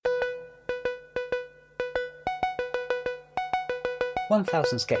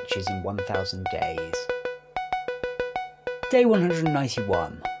1000 Sketches in 1000 Days. Day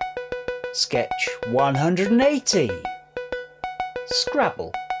 191. Sketch 180.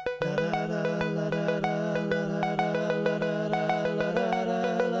 Scrabble.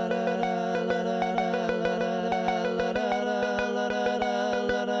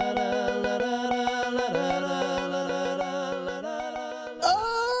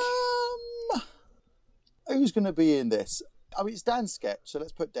 Who's going to be in this? I mean, it's Dan's sketch, so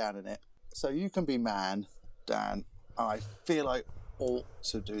let's put Dan in it. So you can be man, Dan. I feel I ought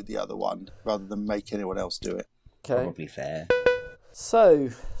to do the other one rather than make anyone else do it. Okay. Probably fair. So,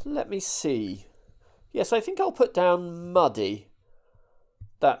 let me see. Yes, I think I'll put down Muddy.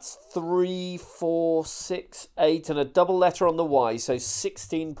 That's 3, 4, 6, 8, and a double letter on the Y, so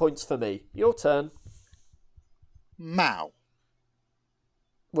 16 points for me. Your turn. Mao.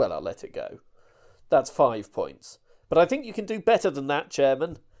 Well, I'll let it go. That's 5 points. But I think you can do better than that,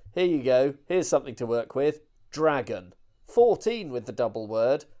 Chairman. Here you go. Here's something to work with. Dragon. 14 with the double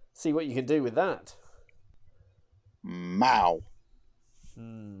word. See what you can do with that. Mao.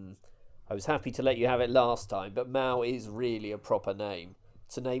 I was happy to let you have it last time, but Mao is really a proper name.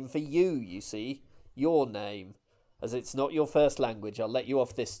 It's a name for you, you see. Your name. As it's not your first language, I'll let you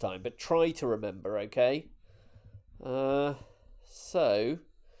off this time, but try to remember, okay? So,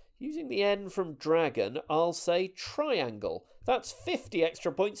 using the N from dragon, I'll say triangle. That's 50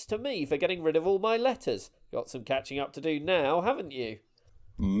 extra points to me for getting rid of all my letters. Got some catching up to do now, haven't you?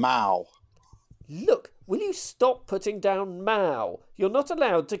 Mao. Look, will you stop putting down Mao? You're not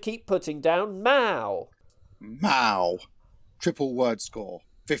allowed to keep putting down Mao. Mao. Triple word score.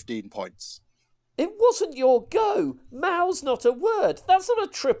 15 points. It wasn't your go. Mao's not a word. That's not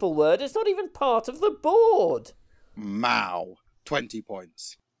a triple word. It's not even part of the board. Mao. 20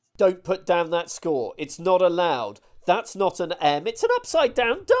 points. Don't put down that score. It's not allowed. That's not an M. It's an upside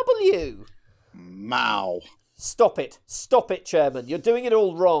down W. Mao. Stop it. Stop it, Chairman. You're doing it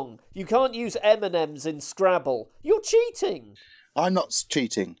all wrong. You can't use M&Ms in Scrabble. You're cheating. I'm not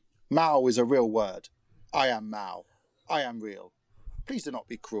cheating. Mao is a real word. I am Mao. I am real. Please do not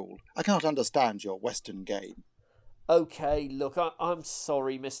be cruel. I cannot understand your Western game. Okay, look, I'm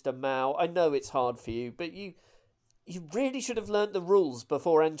sorry, Mr. Mao. I know it's hard for you, but you really should have learnt the rules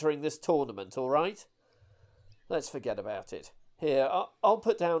before entering this tournament, all right? Let's forget about it. Here, I'll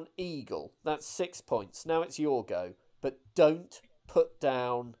put down eagle. That's 6 points. Now it's your go. But don't put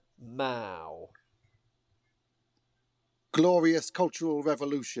down Mao. Glorious cultural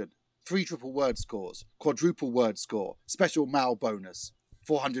revolution. 3 triple word scores. Quadruple word score. Special Mao bonus.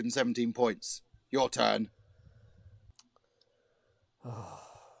 417 points. Your turn.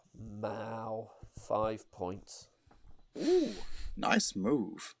 Mao. 5 points. Ooh, nice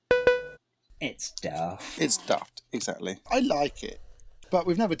move. It's daft. It's daft, exactly. I like it. But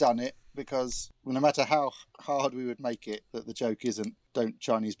we've never done it because no matter how hard we would make it, that the joke isn't, don't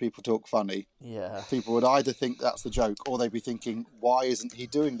Chinese people talk funny? Yeah. People would either think that's the joke or they'd be thinking, why isn't he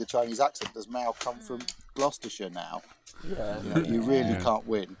doing the Chinese accent? Does Mao come from Gloucestershire now? Yeah. You really can't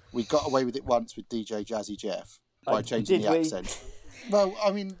win. We got away with it once with DJ Jazzy Jeff by changing the accent. Well, I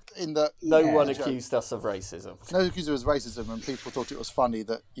mean, in the... No one accused us of racism. No one accused us of racism, and people thought it was funny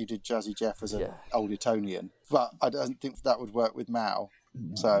that you did Jazzy Jeff as an old Etonian. But I don't think that would work with Mao.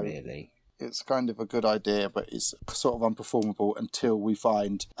 Not really. It's kind of a good idea, but it's sort of unperformable until we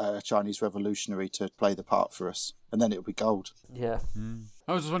find a Chinese revolutionary to play the part for us. And then it'll be gold. Yeah.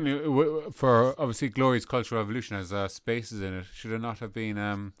 I was just wondering, for obviously Glorious Cultural Revolution has spaces in it, should it not have been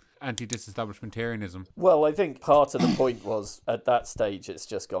anti-disestablishmentarianism? Well, I think part of the point was, at that stage, it's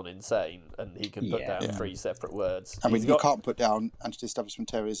just gone insane, and he can put down 3 separate words. I mean, you can't put down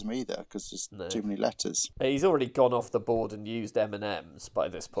anti-disestablishmentarianism either, because there's too many letters. He's already gone off the board and used M&Ms by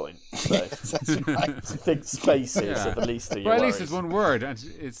this point. So That's right. I think spaces are the least of your Well, at worries. least it's one word, and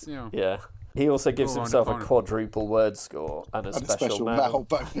it's, Yeah. He also gives Go on, himself go a on. quadruple word score and a And a special Mao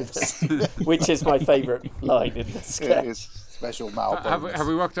bonus. which is my favourite line in the It sketch. is special Mao bonus. have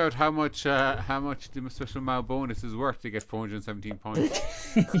we worked out how much the special Mao bonus is worth to get 417 points?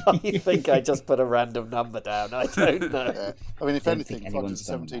 I think I just put a random number down. I don't know. Yeah. I mean, if Don't anything, think anyone's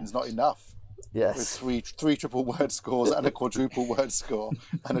done 417 is not enough. Yes. With three triple word scores and a quadruple word score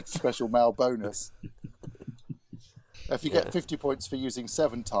and a special Mao bonus. If you get 50 points for using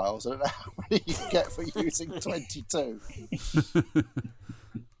 7 tiles, I don't know how many you get for using 22.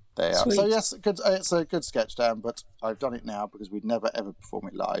 There. Sweet. So yes, it's a good sketch, Dan, but I've done it now because we'd never ever perform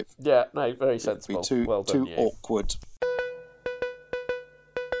it live. Yeah, no, very It'd sensible. be too well done, you. awkward.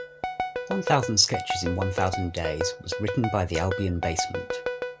 1000 Sketches in 1000 Days was written by the Albion Basement.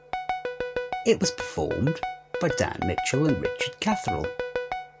 It was performed by Dan Mitchell and Richard Catherall.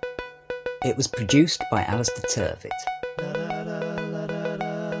 It was produced by Alistair Turvitt.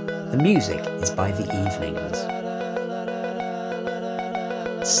 The music is by The Evenings.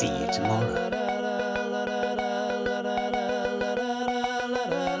 See you tomorrow.